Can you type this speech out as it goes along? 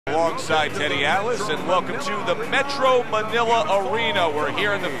Alongside Teddy Atlas, and welcome to the Metro Manila Arena. We're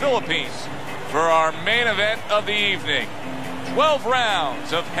here in the Philippines for our main event of the evening. 12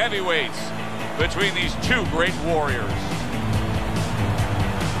 rounds of heavyweights between these two great warriors.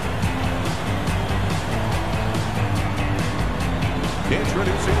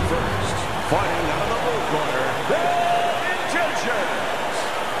 Introducing first, fighting out of the blue corner, their intentions.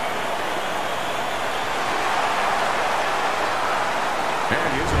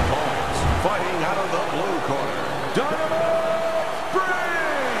 And his opponents, fighting out of the blue corner,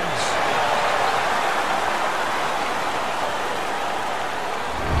 Briggs.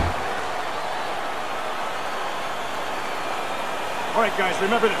 All right, guys,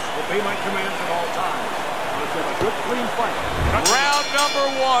 remember this. Obey my commands at all times. Let's have a good, clean fight. Round number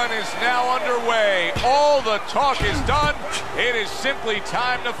one is now underway. All the talk is done. It is simply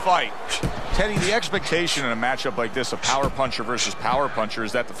time to fight. Teddy, the expectation in a matchup like this, a power puncher versus power puncher,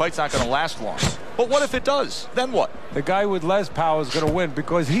 is that the fight's not going to last long. But what if it does? Then what? The guy with less power is going to win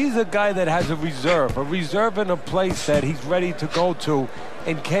because he's a guy that has a reserve in a place that he's ready to go to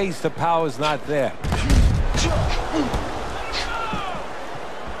in case the power is not there.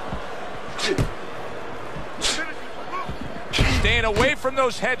 Staying away from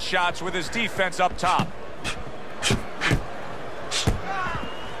those headshots with his defense up top.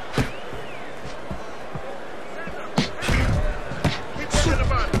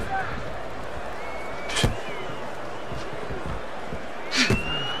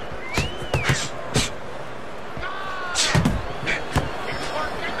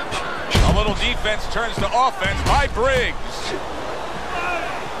 A little defense turns to offense by Briggs.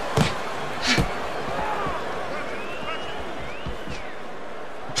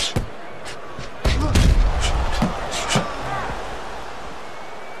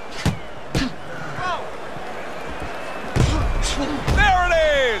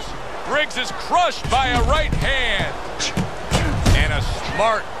 Briggs is crushed by a right hand. And a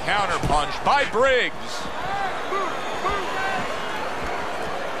smart counterpunch by Briggs.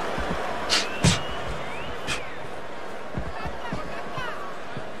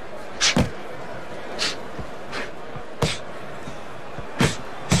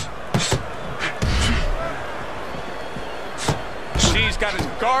 He's got his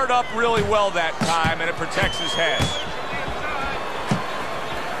guard up really well that time, and it protects his head.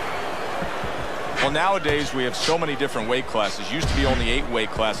 Well, nowadays we have so many different weight classes. Used to be only 8 weight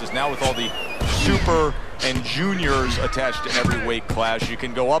classes. Now with all the super and juniors attached to every weight class, you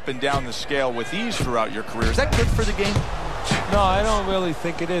can go up and down the scale with ease throughout your career. Is that good for the game? No, I don't really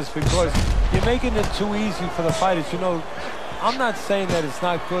think it is because you're making it too easy for the fighters. You know, I'm not saying that it's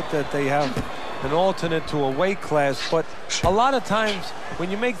not good that they have an alternate to a weight class, but a lot of times when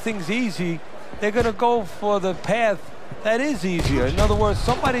you make things easy, they're going to go for the path that is easier. In other words,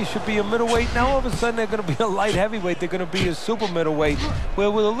 somebody should be a middleweight. Now all of a sudden they're going to be a light heavyweight. They're going to be a super middleweight, where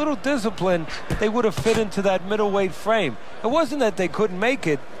with a little discipline, they would have fit into that middleweight frame. It wasn't that they couldn't make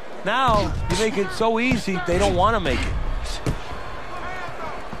it. Now you make it so easy, they don't want to make it.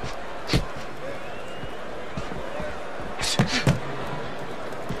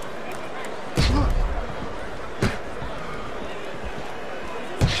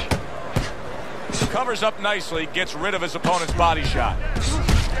 Covers up nicely, gets rid of his opponent's body shot.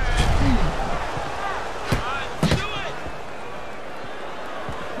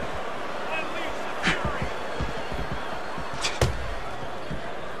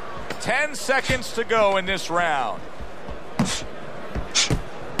 Ten seconds to go in this round.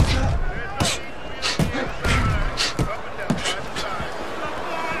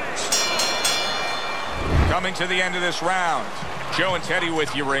 Coming to the end of this round. Joe and Teddy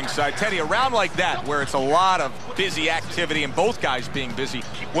with you ringside. Teddy, a round like that where it's a lot of busy activity and both guys being busy.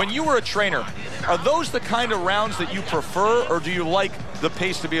 When you were a trainer, are those the kind of rounds that you prefer, or do you like the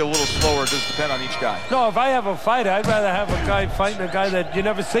pace to be a little slower? Does it depend on each guy? No, if I have a fighter, I'd rather have a guy fighting a guy that you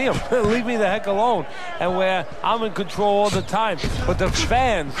never see him. Leave me the heck alone. And where I'm in control all the time. But the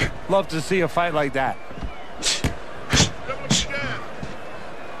fans love to see a fight like that.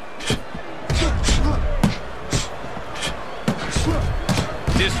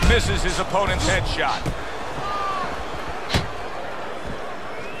 Dismisses his opponent's headshot.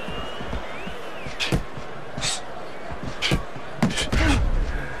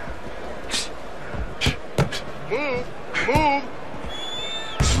 Move.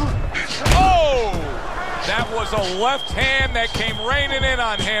 Oh! That was a left hand that came raining in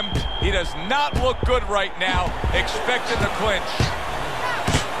on him. He does not look good right now. Expecting the clinch.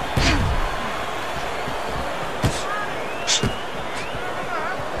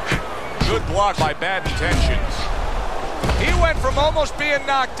 Good block by Bad Intentions. He went from almost being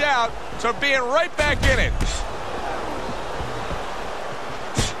knocked out to being right back in it.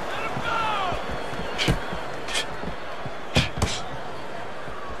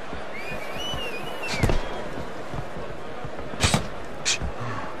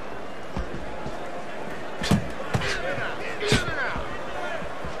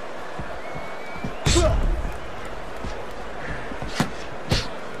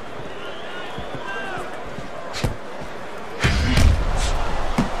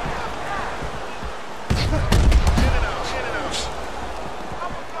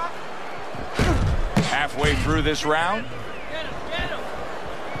 Halfway through this round.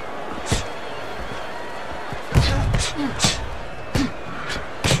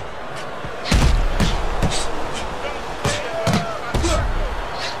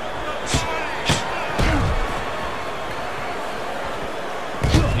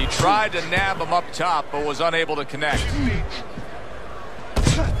 He tried to nab him up top, but was unable to connect.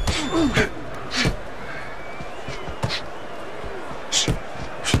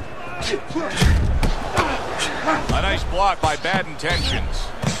 A nice block by Bad Intentions.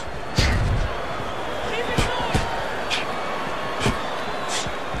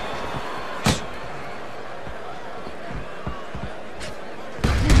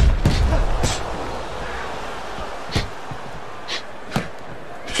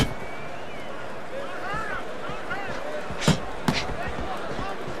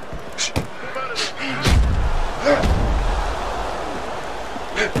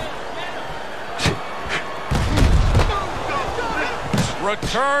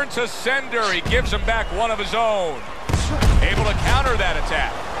 Return to sender. He gives him back one of his own. Able to counter that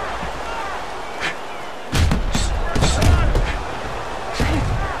attack.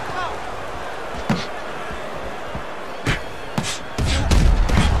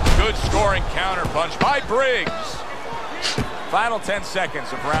 Good scoring counter punch by Briggs. Final 10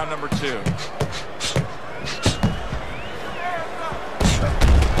 seconds of round number 2.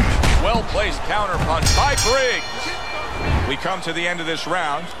 Well-placed counter punch by Briggs. We come to the end of this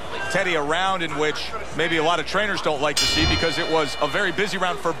round. Teddy, a round in which maybe a lot of trainers don't like to see because it was a very busy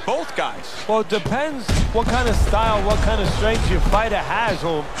round for both guys. Well, it depends what kind of style, what kind of strength your fighter has,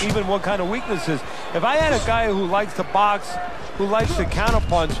 or even what kind of weaknesses. If I had a guy who likes to box, who likes to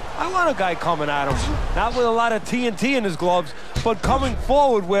counterpunch, I want a guy coming at him. Not with a lot of TNT in his gloves, but coming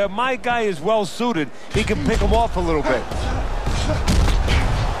forward where my guy is well suited. He can pick him off a little bit.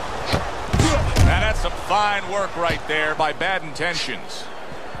 Now that's some fine work right there by Bad Intentions.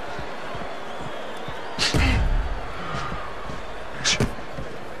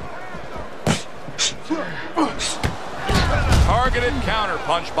 Targeted counter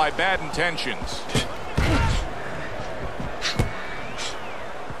punch by Bad Intentions.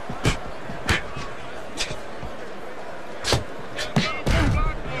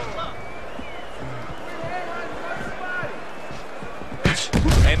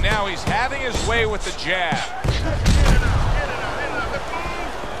 And now he's having his way with the jab.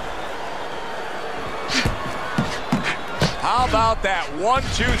 How about that? 1, 2,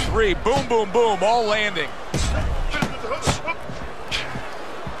 3. Boom, boom, boom. All landing.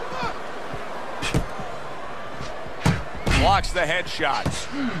 Blocks the headshot.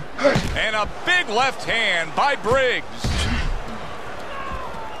 And a big left hand by Briggs.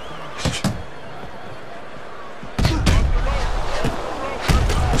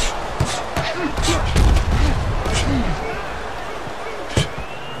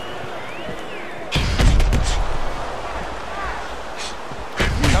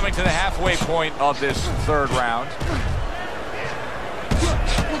 Coming to the halfway point of this third round.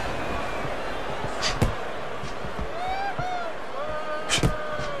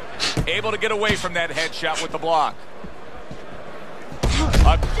 Able to get away from that headshot with the block.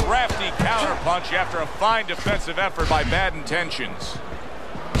 A crafty counter punch after a fine defensive effort by Bad Intentions.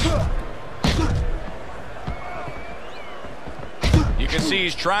 You can see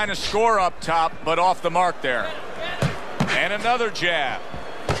he's trying to score up top, but off the mark there. And another jab.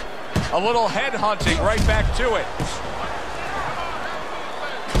 A little head hunting right back to it.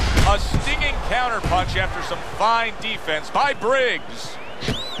 A stinging counter punch after some fine defense by Briggs.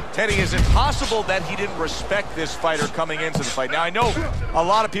 Teddy, is it possible that he didn't respect this fighter coming into the fight? Now, I know a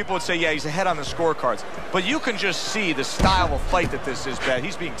lot of people would say, yeah, he's ahead on the scorecards. But you can just see the style of fight that this is, Bad.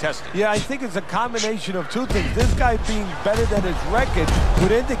 He's being tested. Yeah, I think it's a combination of two things. This guy being better than his record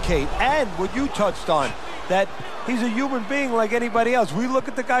would indicate, and what you touched on, that he's a human being like anybody else. We look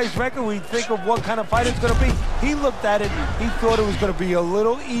at the guy's record, we think of what kind of fight it's going to be. He looked at it, he thought it was going to be a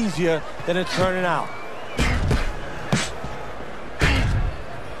little easier than it's turning out.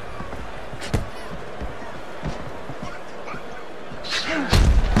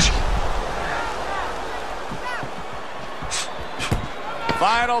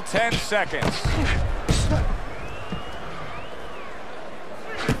 Final 10 seconds.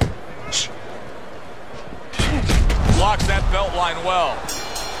 Blocks that belt line well.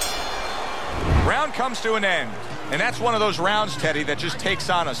 Round comes to an end. And that's one of those rounds, Teddy, that just takes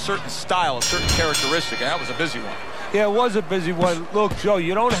on a certain style, a certain characteristic. And that was a busy one. Yeah, it was a busy one. Look, Joe,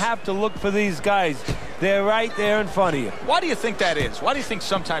 you don't have to look for these guys. They're right there in front of you. Why do you think that is? Why do you think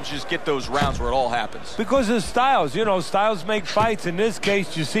sometimes you just get those rounds where it all happens? Because of styles. You know, styles make fights. In this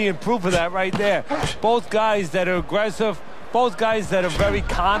case, you're seeing proof of that right there. Both guys that are aggressive, both guys that are very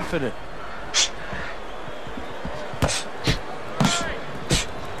confident.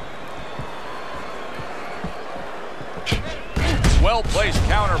 Well-placed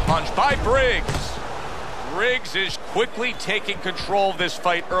counterpunch by Briggs. Briggs is quickly taking control of this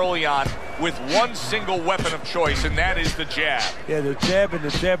fight early on with one single weapon of choice, and that is the jab. Yeah, the jab and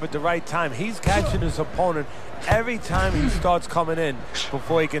the jab at the right time. He's catching his opponent every time he starts coming in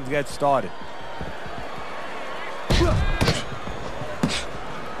before he can get started.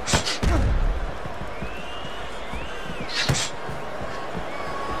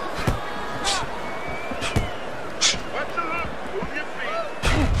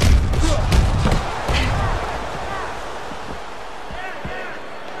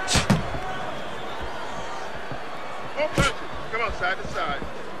 Side to side.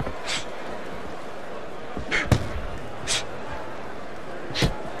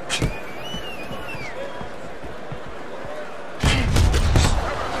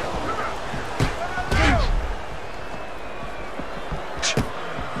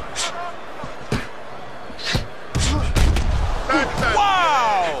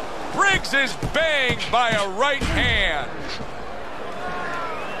 Wow! Briggs is banged by a right hand.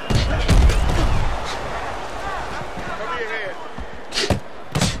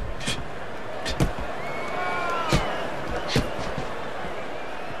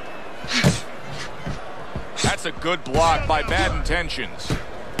 That's a good block by Bad Intentions.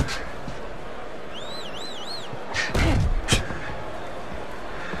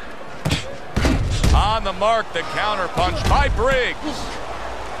 On the mark, the counterpunch by Briggs.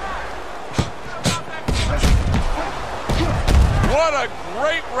 What a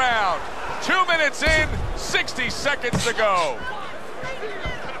great round. 2 minutes in, 60 seconds to go.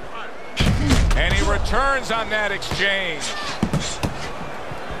 And he returns on that exchange.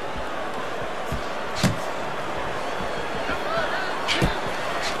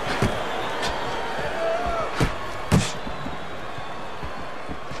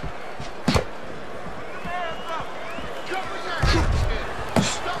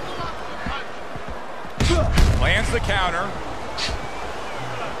 Lands the counter.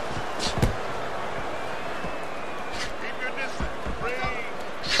 Keep your distance.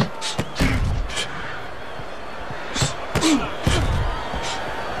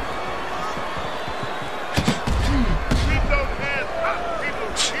 Keep those hands up.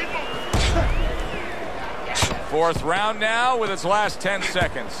 Fourth round now with its last 10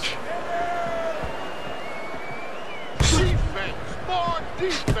 seconds. Defense. More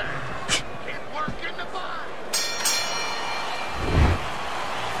defense.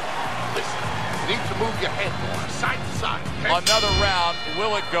 Need to move your head more, side to side. Okay? Another round.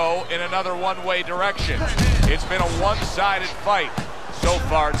 Will it go in another one-way direction? It's been a one-sided fight so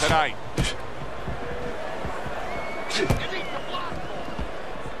far tonight.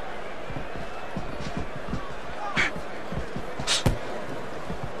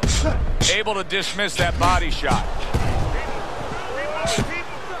 Able to dismiss that body shot.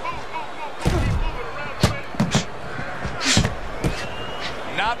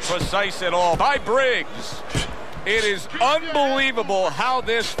 Not precise at all by Briggs. It is unbelievable how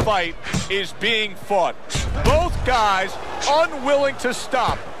this fight is being fought. Both guys unwilling to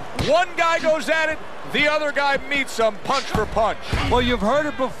stop. One guy goes at it, the other guy meets him punch for punch. Well, you've heard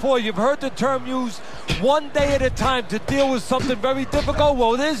it before. You've heard the term used, one day at a time to deal with something very difficult.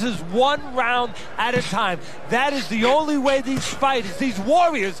 Well, this is one round at a time. That is the only way these fighters, these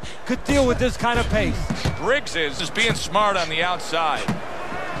warriors, could deal with this kind of pace. Briggs is being smart on the outside.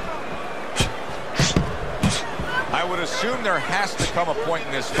 I would assume there has to come a point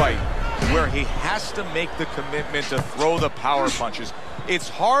in this fight where he has to make the commitment to throw the power punches. It's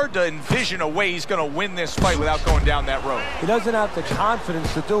hard to envision a way he's going to win this fight without going down that road. He doesn't have the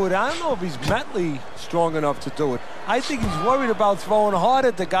confidence to do it. I don't know if he's mentally strong enough to do it. I think he's worried about throwing hard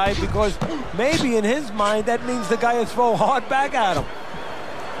at the guy because maybe in his mind that means the guy will throw hard back at him.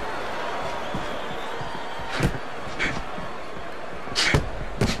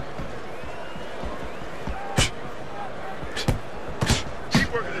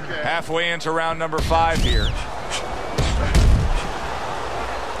 Halfway into round number 5 here.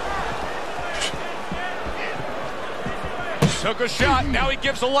 Took a shot, now he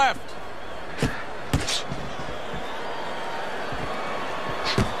gives a left.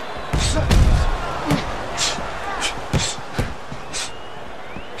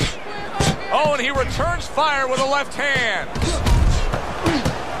 Oh, and he returns fire with a left hand.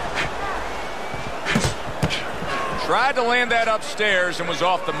 Tried to land that upstairs and was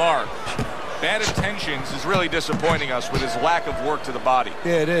off the mark. Bad intentions is really disappointing us with his lack of work to the body.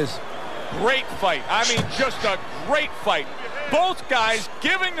 Yeah, it is. Great fight. I mean, just a great fight. Both guys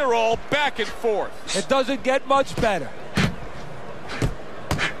giving their all back and forth. It doesn't get much better.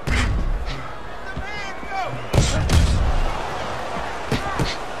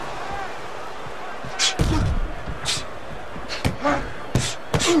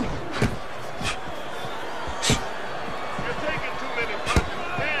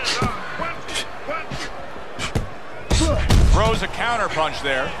 Throws a counter punch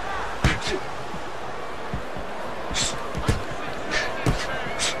there.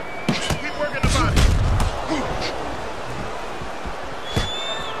 Keep working the body.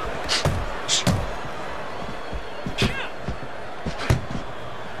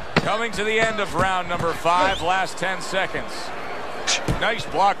 Coming to the end of round number 5, last 10 seconds. Nice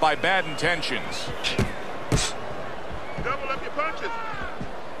block by Bad Intentions. Double up your punches.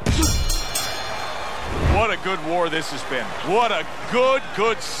 What a good war this has been. What a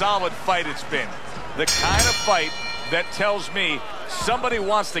good, solid fight it's been. The kind of fight that tells me somebody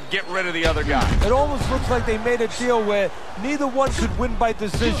wants to get rid of the other guy. It almost looks like they made a deal where neither one could win by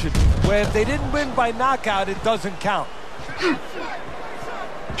decision, where if they didn't win by knockout, it doesn't count.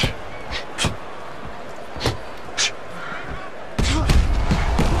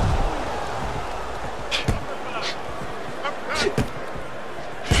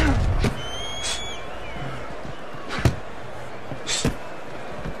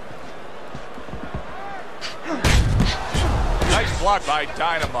 Blocked by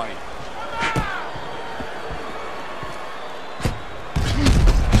Dynamite.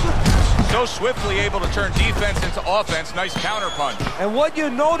 So swiftly able to turn defense into offense. Nice counter punch. And what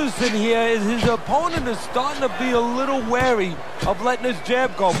you're noticing here is his opponent is starting to be a little wary of letting his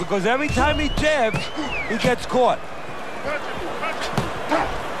jab go, because every time he jabs, he gets caught.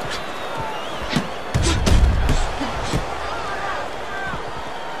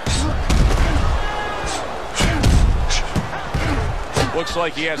 Looks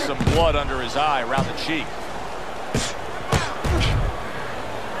like he has some blood under his eye around the cheek.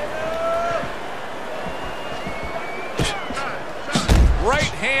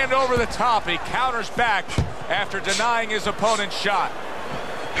 Right hand over the top. He counters back after denying his opponent's shot.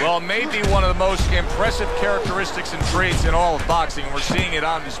 Well, maybe one of the most impressive characteristics and traits in all of boxing, and we're seeing it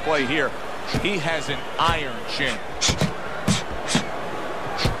on display here. He has an iron chin.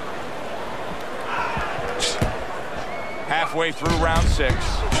 Halfway through round 6.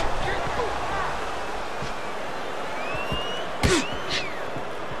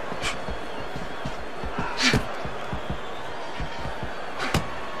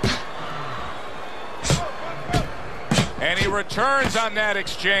 And he returns on that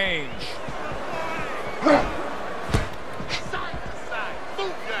exchange. Side to side.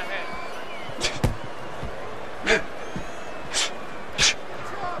 Move your head.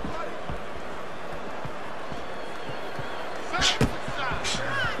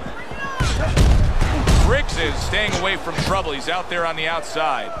 Briggs is staying away from trouble. He's out there on the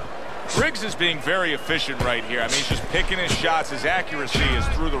outside. Briggs is being very efficient right here. I mean, he's just picking his shots. His accuracy is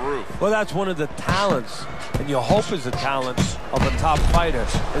through the roof. Well, that's one of the talents, and you hope is a talent of a top fighter,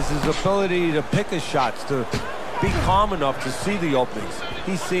 is his ability to pick his shots, to be calm enough to see the openings.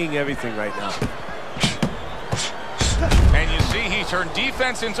 He's seeing everything right now. And you see he turned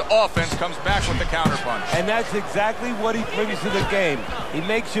defense into offense, comes back with the counter punch. And that's exactly what he brings to the game. He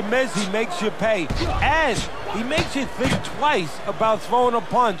makes you miss, he makes you pay, and he makes you think twice about throwing a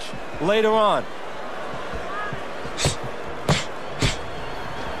punch later on.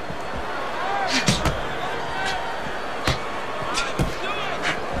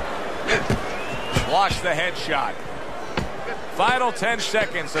 Blocks the headshot. Final 10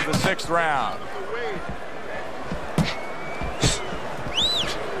 seconds of the 6th round.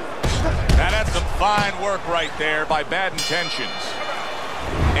 Now that's some fine work right there by Bad Intentions.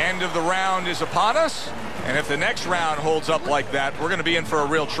 End of the round is upon us, and if the next round holds up like that, we're going to be in for a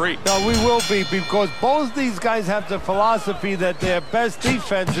real treat. No, we will be, because both these guys have the philosophy that their best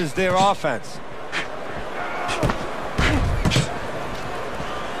defense is their offense.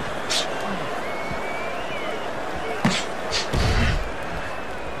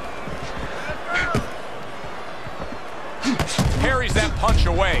 Carries that punch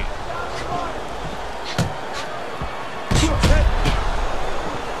away.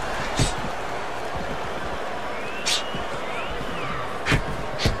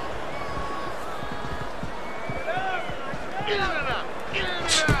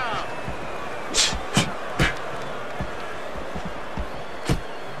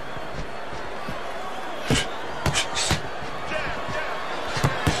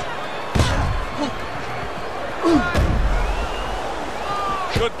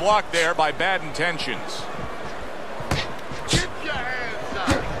 block there by Bad Intentions. Keep your hands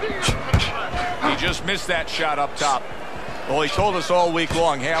up. He just missed that shot up top. Well, he told us all week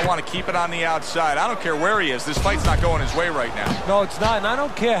long, hey, I want to keep it on the outside. I don't care where he is. This fight's not going his way right now. No, it's not. And I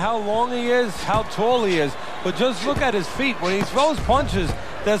don't care how long he is, how tall he is. But just look at his feet. When he throws punches,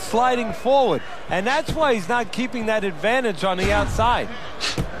 they're sliding forward. And that's why he's not keeping that advantage on the outside.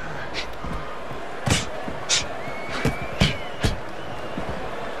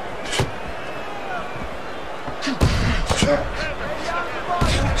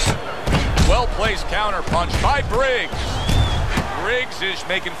 Well-placed counter punch by Briggs. Briggs is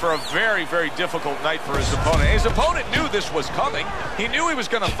making for a very, very difficult night for his opponent. His opponent knew this was coming. He knew he was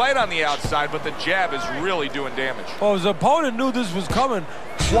going to fight on the outside, but the jab is really doing damage. Well, his opponent knew this was coming.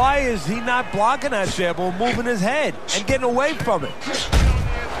 Why is he not blocking that jab or moving his head and getting away from it?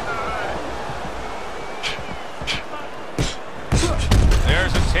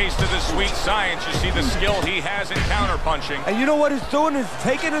 There's a taste of the sweet science. You see the skill he has in counterpunching. And you know what he's doing? He's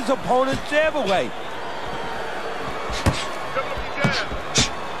taking his opponent's jab away.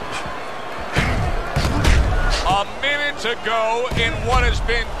 A minute to go in what has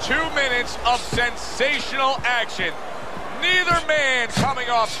been 2 minutes of sensational action. Neither man coming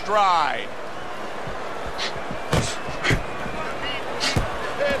off stride.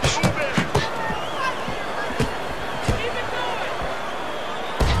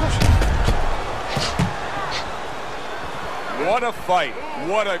 What a fight.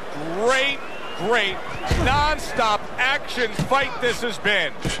 What a great, great, non-stop action fight this has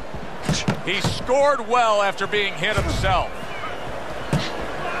been. He scored well after being hit himself.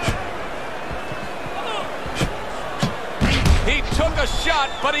 He took a shot,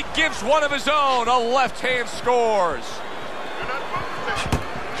 but he gives one of his own. A left hand scores.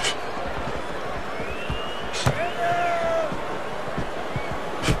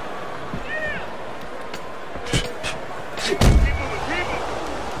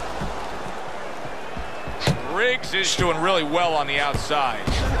 Briggs is doing really well on the outside.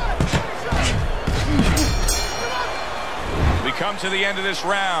 We come to the end of this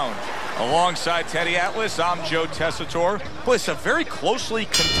round. Alongside Teddy Atlas, I'm Joe Tessitore. Boy, it's a very closely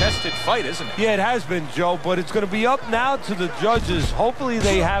contested fight, isn't it? Yeah, it has been, Joe, but it's going to be up now to the judges. Hopefully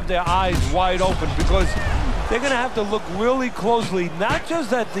they have their eyes wide open because they're going to have to look really closely, not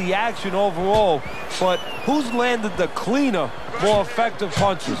just at the action overall, but who's landed the cleaner, more effective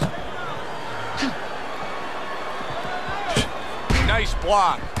punches. Nice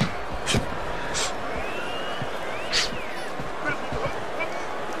block.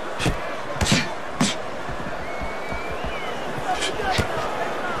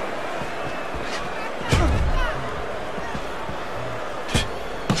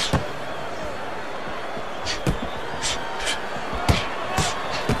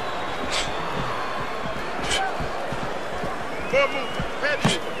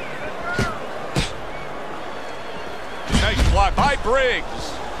 Nice block by Briggs.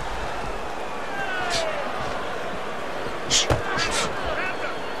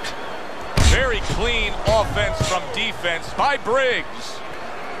 Very clean offense from defense by Briggs.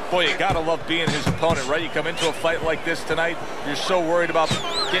 Boy, you gotta love being his opponent, right? You come into a fight like this tonight, you're so worried about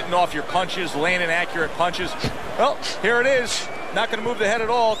getting off your punches, landing accurate punches. Well, here it is. Not going to move the head at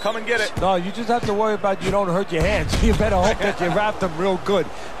all. Come and get it. No, you just have to worry about you don't hurt your hands. You better hope that you wrap them real good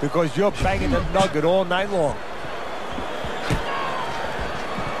because you're banging the nugget all night long.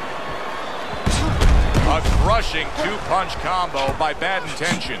 A crushing two-punch combo by Bad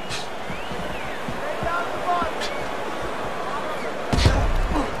Intentions.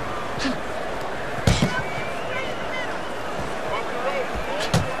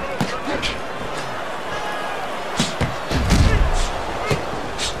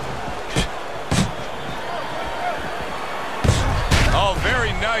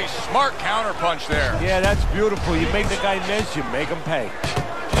 Nice, smart counterpunch there. Yeah, that's beautiful. You make the guy miss, you make him pay.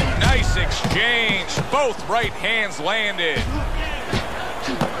 Nice exchange. Both right hands landed.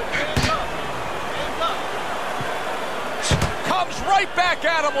 Comes right back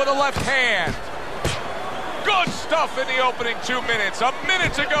at him with a left hand. Good stuff in the opening 2 minutes. A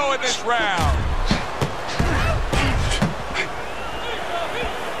minute to go in this round.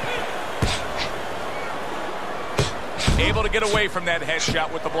 Able to get away from that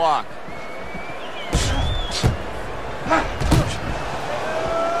headshot with the block.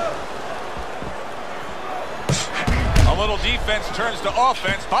 A little defense turns to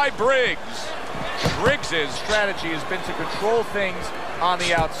offense by Briggs. Briggs' strategy has been to control things on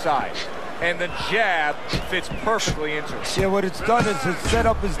the outside. and the jab fits perfectly into it. Yeah, what it's done is it's set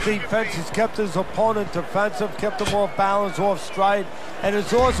up his defense. He's kept his opponent defensive, kept him off balance, off stride, and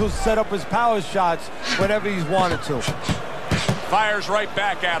it's also set up his power shots whenever he's wanted to. Fires right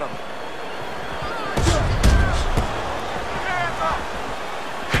back at him.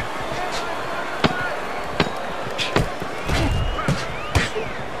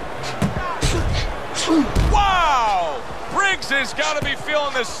 Wow! Briggs has got to be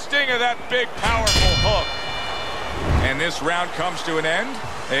feeling the sting of that big, powerful hook. And this round comes to an end.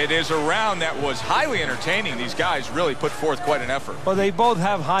 It is a round that was highly entertaining. These guys really put forth quite an effort. Well, they both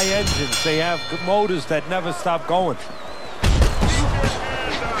have high engines. They have motors that never stop going.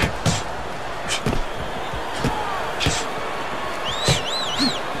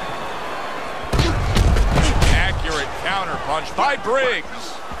 Accurate counter punch by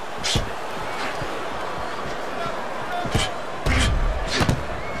Briggs.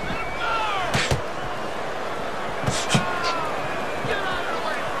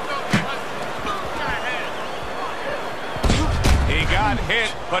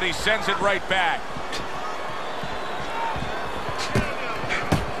 Hit, but he sends it right back.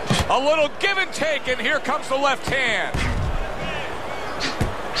 A little give and take, and here comes the left hand.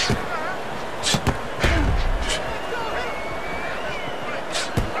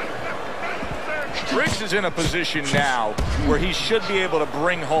 Briggs is in a position now where he should be able to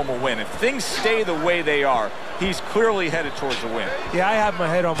bring home a win. If things stay the way they are, he's clearly headed towards a win. Yeah, I have my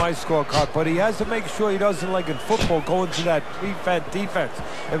head on my scorecard, but he has to make sure he doesn't, like in football, go into that defense.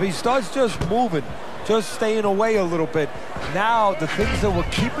 If he starts just moving, just staying away a little bit, now the things that were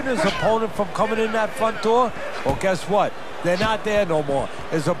keeping his opponent from coming in that front door, well, guess what? They're not there no more.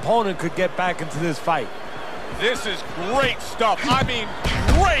 His opponent could get back into this fight. This is great stuff. I mean,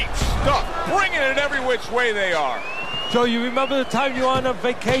 great stuff. Bringing it every which way they are. Joe, you remember the time you were on a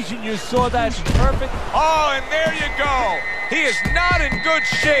vacation, you saw that perfect? Oh, and there you go. He is not in good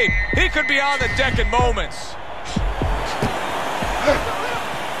shape. He could be on the deck in moments.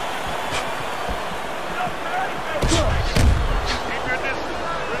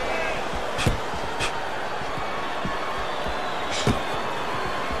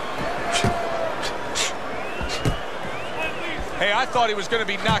 Hey, I thought he was going to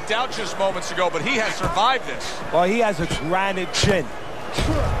be knocked out just moments ago, but he has survived this. Well, he has a granite chin.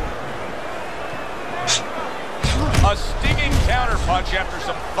 A stinging counter punch after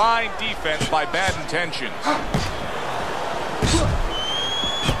some fine defense by bad intentions.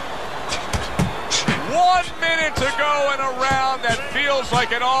 1 minute to go in a round that feels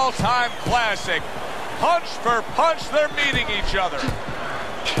like an all-time classic. Punch for punch, they're meeting each other.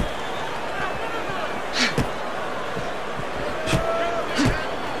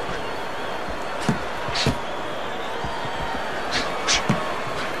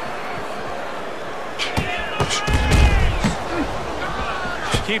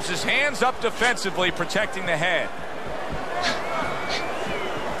 Keeps his hands up defensively, protecting the head.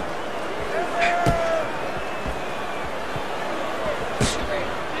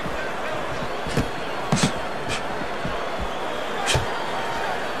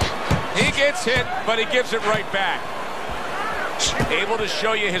 He gets hit, but he gives it right back. Able to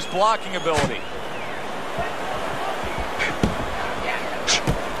show you his blocking ability.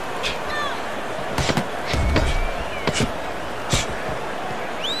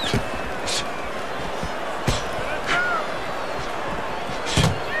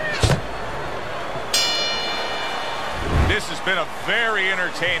 This has been a very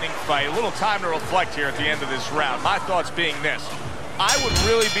entertaining fight. A little time to reflect here at the end of this round. My thoughts being this. I would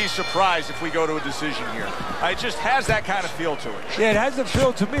really be surprised if we go to a decision here. It just has that kind of feel to it. Yeah, it has a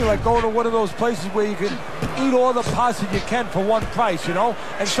feel to me like going to one of those places where you can eat all the pasta you can for one price, you know?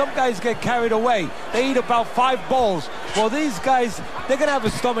 And some guys get carried away. They eat about 5 bowls. Well, these guys, they're going to have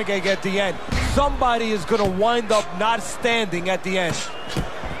a stomachache at the end. Somebody is going to wind up not standing at the end.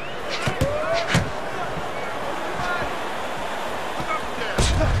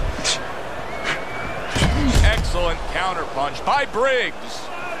 Excellent counter punch by Briggs.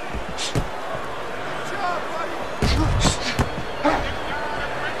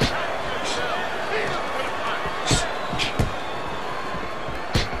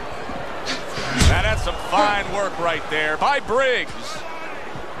 That's some fine work right there by Briggs.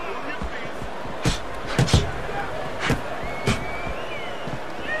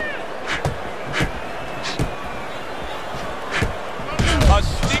 A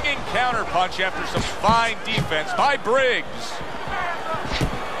stinging counter punch after some fine defense by Briggs.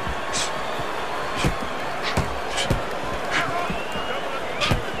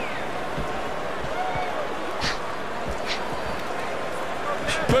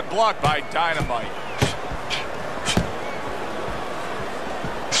 Good block by Dynamite.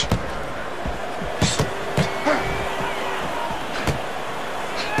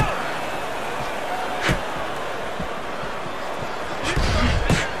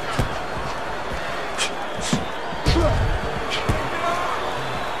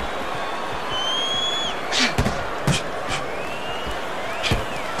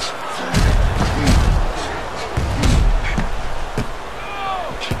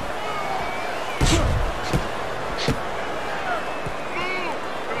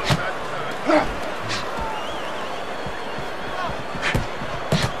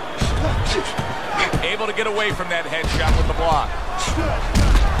 Able to get away from that headshot with the block.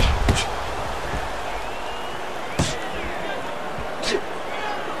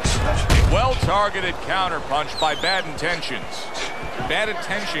 Well-targeted counterpunch by Bad Intentions. Bad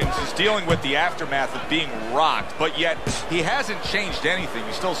Intentions is dealing with the aftermath of being rocked, but yet he hasn't changed anything.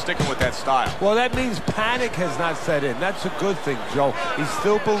 He's still sticking with that style. Well, that means panic has not set in. That's a good thing, Joe. He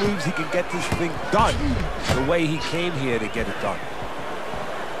still believes he can get this thing done the way he came here to get it done.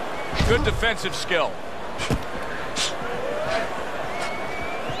 Good defensive skill.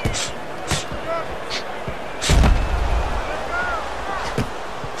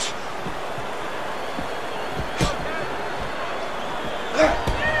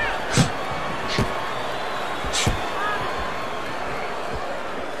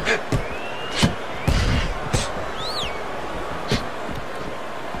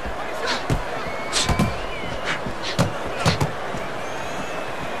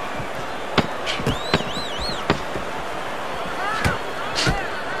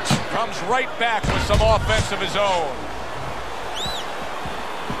 Right back with some offense of his own.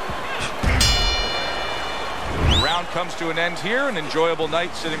 The round comes to an end here. An enjoyable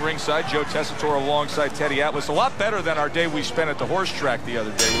night sitting ringside. Joe Tessitore alongside Teddy Atlas. A lot better than our day we spent at the horse track the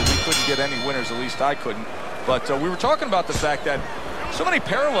other day, where we couldn't get any winners. At least I couldn't. But we were talking about the fact that so many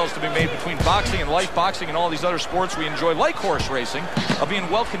parallels to be made between boxing and life boxing and all these other sports we enjoy, like horse racing, of being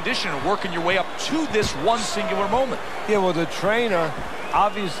well-conditioned and working your way up to this one singular moment. Yeah, well, the trainer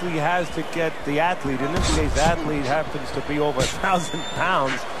obviously has to get the athlete. In this case, the athlete happens to be over 1,000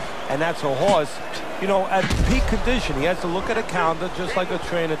 pounds, and that's a horse. You know, at peak condition, he has to look at a calendar just like a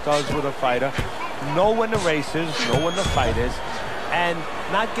trainer does with a fighter, know when the race is, know when the fight is, and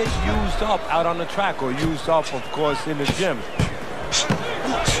not get used up out on the track, or used up, of course, in the gym.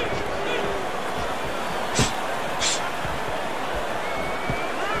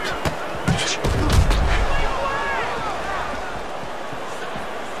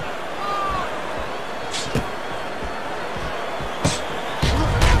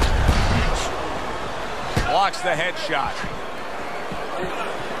 Blocks the headshot.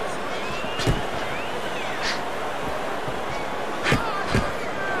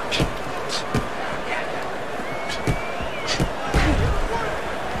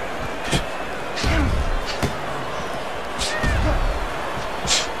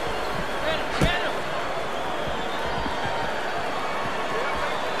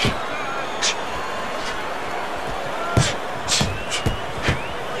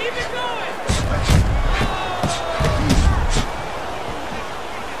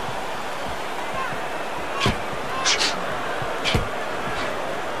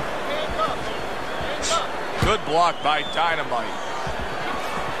 Good block by Dynamite.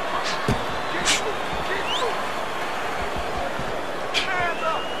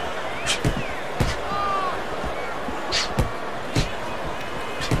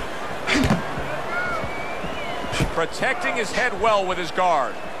 Protecting his head well with his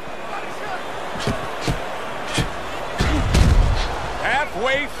guard.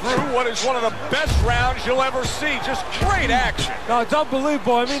 Halfway through what is one of the best rounds you'll ever see. Just great action. No, it's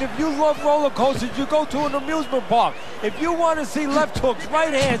unbelievable. I mean, if you love roller coasters, you go to an amusement park. If you want to see left hooks,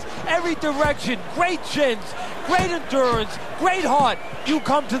 right hands, every direction, great chins, great endurance, great heart, you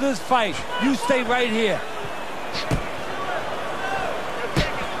come to this fight. You stay right here.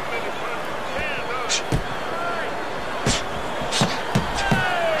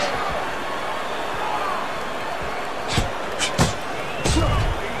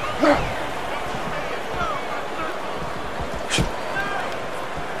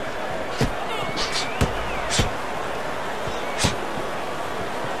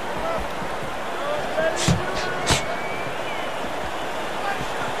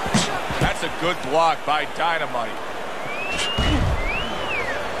 That's a good block by Dynamite.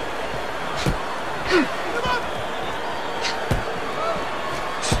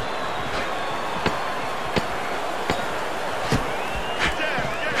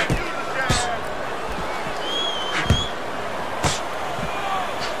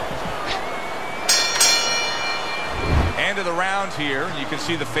 here. You can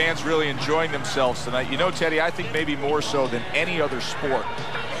see the fans really enjoying themselves tonight. You know, Teddy, I think maybe more so than any other sport,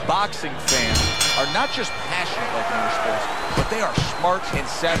 boxing fans are not just passionate like in other sports, but they are smart and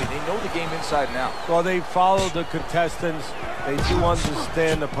savvy. They know the game inside and out. Well, they follow the contestants. They do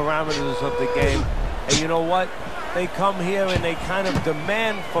understand the parameters of the game. And you know what? They come here and they kind of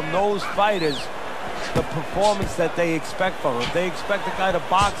demand from those fighters the performance that they expect from them. If they expect a guy to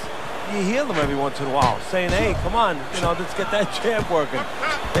box, you hear them every once in a while saying, hey, come on, you know, let's get that jab working.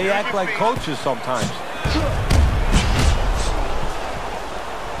 They act like coaches sometimes.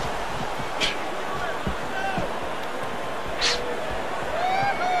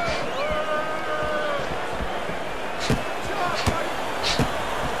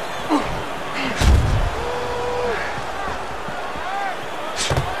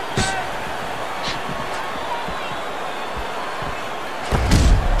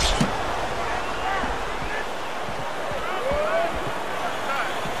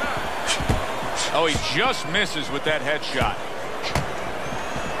 Oh, he just misses with that headshot.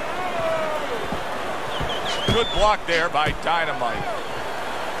 Good block there by Dynamite.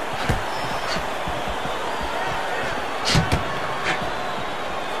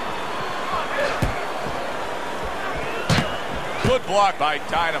 Good block by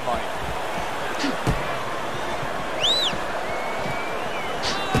Dynamite.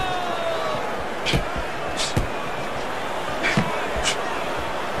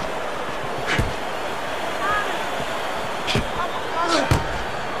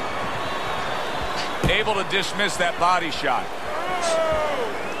 Able to dismiss that body shot.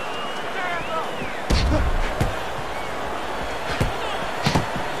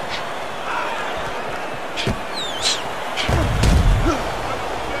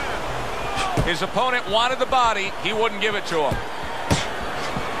 His opponent wanted the body. He wouldn't give it to him.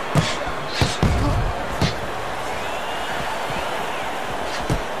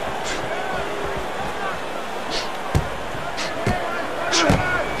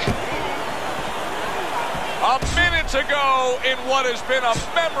 A minute to go in what has been a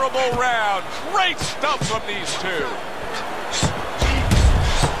memorable round. Great stuff from these two.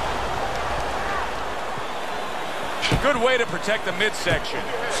 Good way to protect the midsection.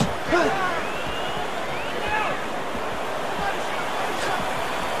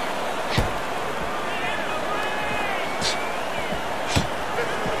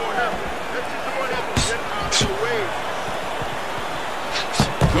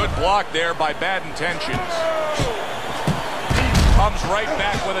 Good block there by Bad Intentions. Comes right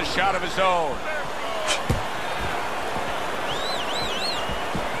back with a shot of his own.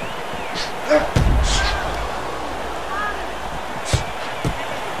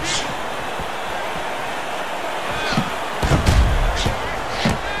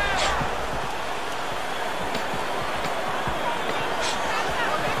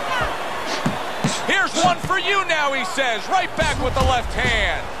 Here's one for you now, he says, right back with the left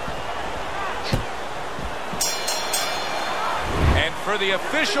hand. And for the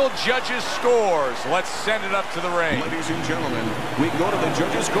official judges' scores, let's send it up to the ring. Ladies and gentlemen, we go to the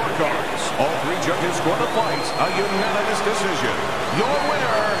judges' scorecards. All three judges score the fight a unanimous decision. Your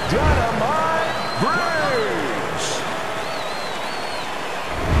winner, Dynamite Briggs.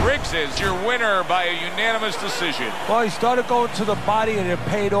 Briggs is your winner by a unanimous decision. Well, he started going to the body, and it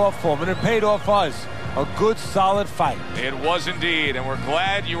paid off for him, and it paid off for us. A good, solid fight. It was indeed, and we're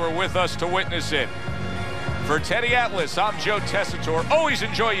glad you were with us to witness it. For Teddy Atlas, I'm Joe Tessitore. Always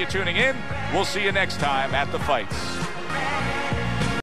enjoy you tuning in. We'll see you next time at the fights.